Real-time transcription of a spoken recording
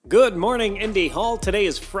Good morning, Indy Hall. Today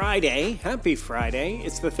is Friday. Happy Friday.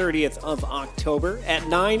 It's the 30th of October at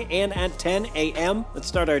 9 and at 10 a.m. Let's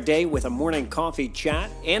start our day with a morning coffee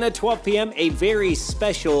chat. And at 12 p.m., a very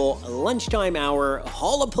special lunchtime hour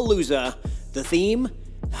Hallapalooza. The theme,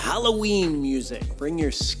 Halloween music. Bring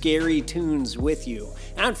your scary tunes with you.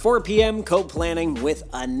 At 4 p.m., co-planning with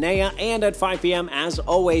Anea. And at 5 p.m., as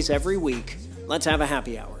always every week, let's have a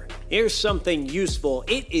happy hour. Here's something useful.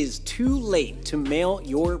 It is too late to mail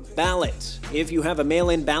your ballot. If you have a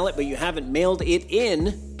mail-in ballot but you haven't mailed it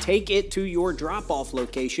in, take it to your drop-off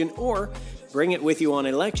location or bring it with you on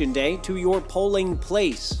Election Day to your polling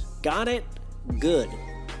place. Got it? Good.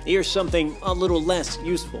 Here's something a little less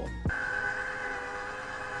useful.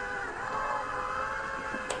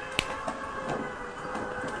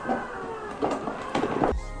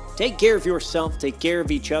 Take care of yourself, take care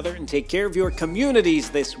of each other, and take care of your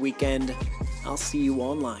communities this weekend. I'll see you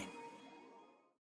online.